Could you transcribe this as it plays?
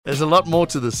There's a lot more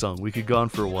to this song. We could go on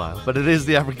for a while. But it is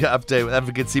the Africa Update with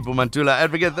Advocate Sipho Mantula.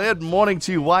 Advocate, good morning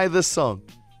to you. Why this song?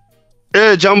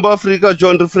 Jumbo Africa,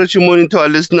 John, refreshing morning to our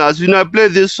listeners. I play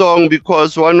this song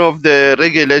because one of the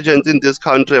reggae legends in this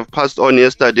country have passed on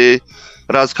yesterday.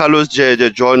 Ras Carlos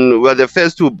Jeje, John, we were the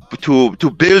first to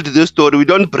build this story. We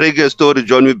don't break a story,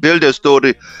 John. We build a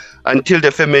story until the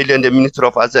family and the Minister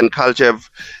of Arts and Culture have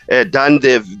done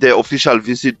the official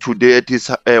visit today at his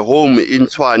home in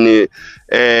Tshwane,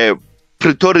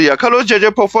 Pretoria. Carlos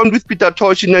Jeje performed with Peter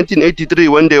Tosh in 1983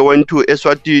 when they went to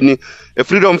Eswatini, a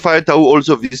freedom fighter who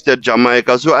also visited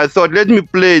Jamaica. So I thought, let me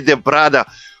play the brother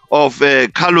of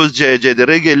Carlos Jeje, the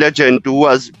reggae legend who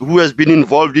has been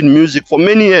involved in music for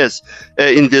many years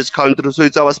in this country. So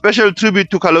it's our special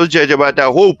tribute to Carlos Jeje, but I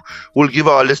hope we'll give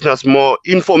our listeners more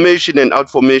information and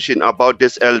information about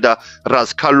this elder,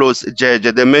 Ras Carlos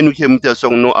Jeje, the man who came with the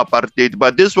song No Apartheid.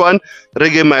 But this one,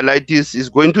 Reggae Myelitis, is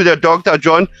going to the doctor,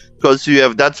 John, because you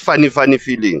have that funny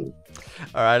feeling.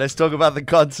 All right, let's talk about the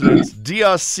continent.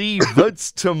 DRC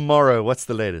votes tomorrow. What's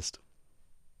the latest?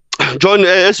 John,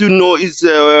 as you know, it's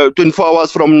 24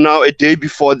 hours from now, a day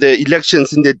before the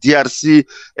elections in the DRC.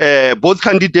 Both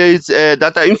candidates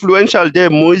that are influential there,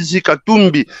 Moise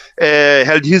Katumbi,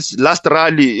 held his last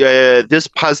rally this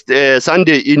past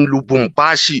Sunday in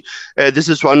Lubumbashi. This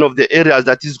is one of the areas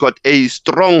that he's got a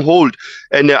stronghold,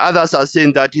 and others are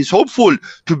saying that he's hopeful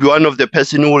to be one of the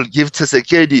person who will give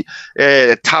Tshisekedi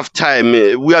a tough time.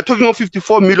 We are talking of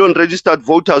 54 million registered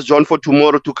voters, John, for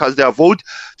tomorrow to cast their vote.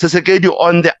 Tshisekedi,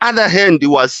 on the other hand, he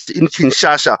was in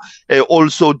Kinshasa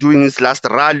also doing his last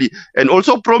rally and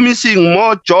also promising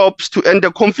more jobs to end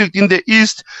the conflict in the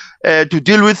east, to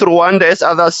deal with Rwanda, as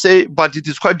others say, but it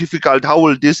is quite difficult. How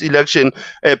will this election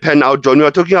pan out, John? We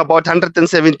are talking about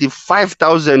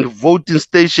 175,000 voting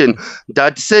stations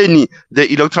that CENI,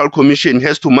 the Electoral Commission,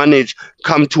 has to manage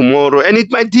come tomorrow, and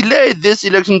it might delay this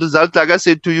election result. Like I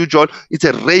said to you, John, it's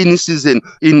a rainy season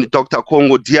in Dr.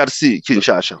 Congo, DRC,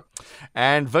 Kinshasa.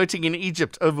 And voting in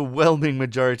Egypt, overwhelming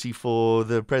majority for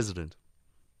the president.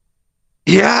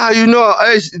 Yeah,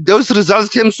 those results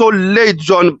came so late,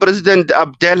 John. President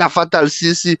Abdel Fattah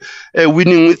al-Sisi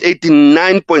winning with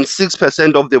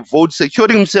 89.6% of the vote,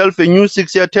 securing himself a new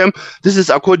 6-year term. This is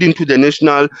according to the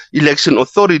National Election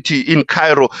Authority in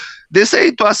Cairo. They say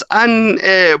it was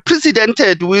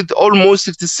unprecedented with almost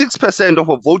 66% of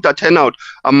a voter turnout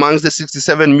amongst the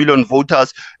 67 million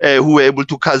voters who were able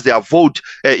to cast their vote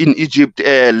in Egypt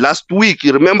last week.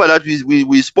 You remember that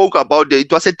we spoke about it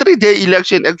was a 3-day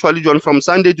election, actually, John, from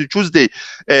Sunday to Tuesday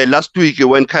last week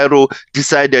when Cairo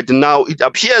decided. Now it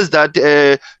appears that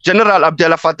General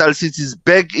Abdel Fattah al-Sisi is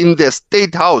back in the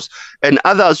State House, and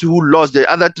others who lost, the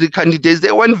other 3 candidates,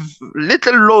 they went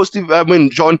little low,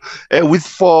 John, with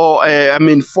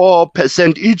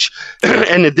 4% each.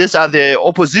 And these are the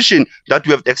opposition that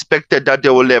we have expected that they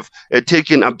will have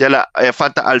taken Abdel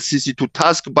Fattah al-Sisi to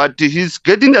task. But he's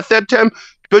getting the 3rd term,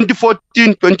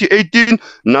 2014, 2018,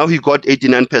 now he got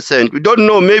 89%. We don't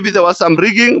know, maybe there was some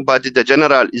rigging, but the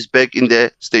general is back in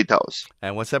the State House.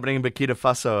 And what's happening in Burkina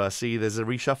Faso? I see there's a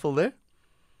reshuffle there.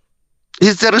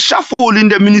 It's a reshuffle in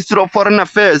the Ministry of Foreign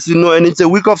Affairs, and it's a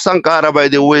week of Sankara, by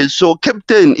the way. So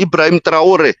Captain Ibrahim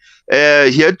Traore,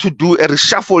 he had to do a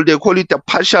reshuffle. They call it a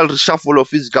partial reshuffle of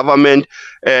his government.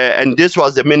 And this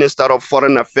was the Minister of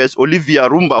Foreign Affairs, Olivier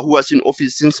Rumba, who was in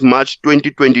office since March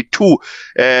 2022.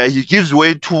 He gives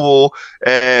way to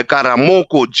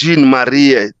Karamoko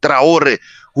Jean-Marie Traore,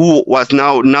 who's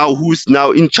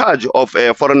now in charge of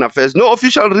foreign affairs. No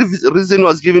official reason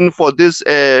was given for this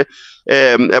a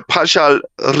partial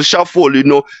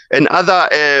reshuffle, and other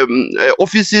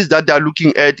offices that they are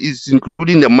looking at is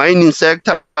including the mining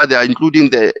sector, they are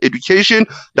including the education,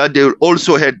 that they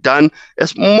also had done a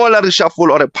smaller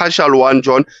reshuffle or a partial one,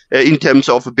 John, in terms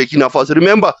of Burkina Faso.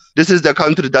 Remember, this is the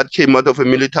country that came out of a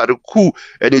military coup,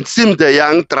 and it seems the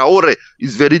young Traore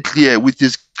is very clear with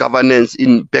his governance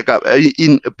in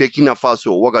Burkina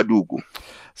Faso-Ouagadougou.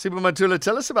 Sipho Mantula,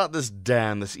 tell us about this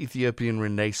dam, this Ethiopian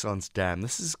Renaissance Dam.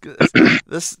 This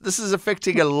is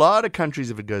affecting a lot of countries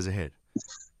if it goes ahead.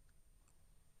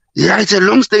 Yeah, it's a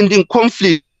long-standing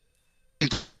conflict.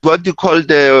 What you call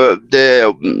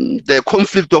the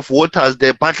conflict of waters,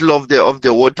 the battle of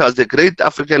the waters, the Great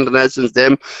African Renaissance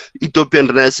Dam, Ethiopian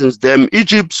Renaissance Dam,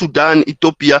 Egypt, Sudan,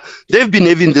 Ethiopia. They've been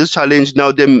having this challenge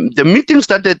now. The meeting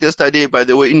started yesterday, by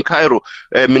the way, in Cairo,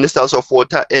 ministers of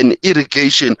water and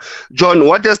irrigation. John,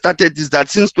 what has started is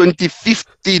that since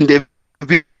 2015, they've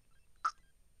been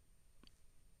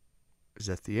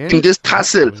in this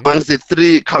tussle amongst the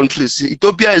 3 countries.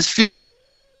 Ethiopia is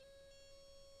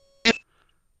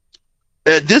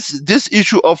this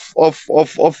issue of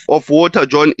water,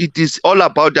 John, it is all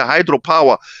about the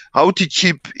hydropower, how to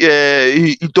keep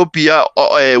Ethiopia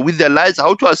with their lives,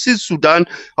 how to assist Sudan,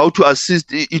 how to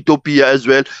assist Ethiopia as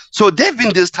well. So they've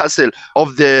been this tussle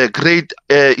of the Great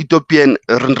Ethiopian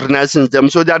Renaissance Dam.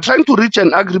 So they are trying to reach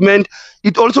an agreement.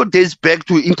 It also dates back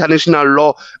to international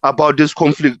law about this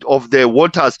conflict of the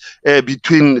waters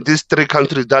between these three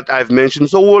countries that I've mentioned.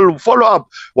 So we'll follow up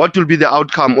what will be the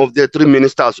outcome of the three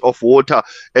ministers of water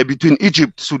between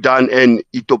Egypt, Sudan, and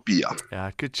Ethiopia. Yeah,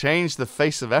 it could change the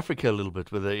face of Africa a little bit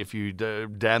if you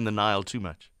dam the Nile too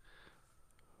much.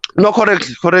 No,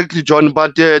 correctly, John.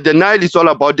 But the Nile is all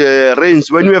about the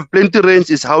rains. When you have plenty rains,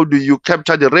 is how do you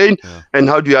capture the rain and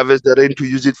how do you harvest the rain to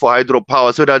use it for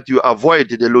hydropower so that you avoid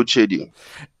the load shedding.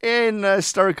 In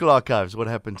historical archives, what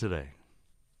happened today?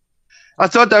 I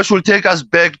thought I should take us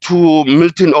back to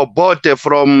Milton Obote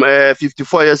from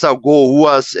 54 years ago, who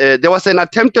was there was an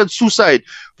attempted suicide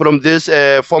from this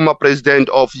former president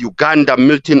of Uganda,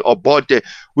 Milton Obote,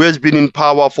 who has been in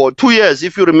power for 2 years.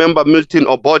 If you remember Milton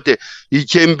Obote, he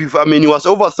was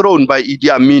overthrown by Idi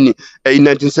Amin in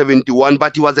 1971,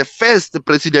 but he was the first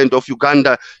president of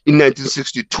Uganda in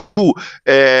 1962.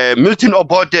 Milton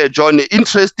Obote, John,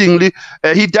 interestingly,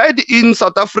 he died in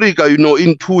South Africa,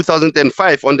 in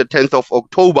 2005 on the 10th of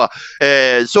October.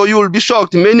 So you will be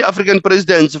shocked. Many African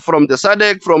presidents from the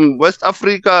SADC, from West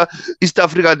Africa, East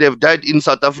Africa, they've died in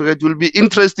South Africa. It will be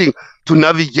interesting to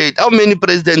navigate how many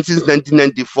presidents since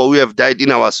 1994 we have died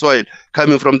in our soil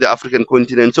coming from the African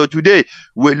continent. So today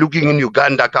we're looking in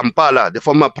Uganda, Kampala, the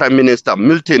former Prime Minister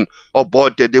Milton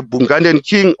Obote, the Ugandan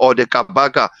King or the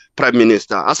Kabaka Prime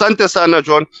Minister. Asante sana,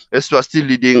 John, as we are still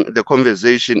leading the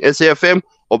conversation. SAFM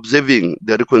observing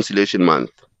the Reconciliation Month.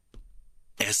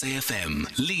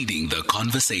 SAFM leading the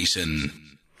conversation.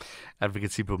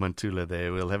 Advocate Sipho Mantula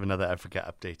there. We'll have another Africa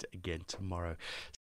update again tomorrow.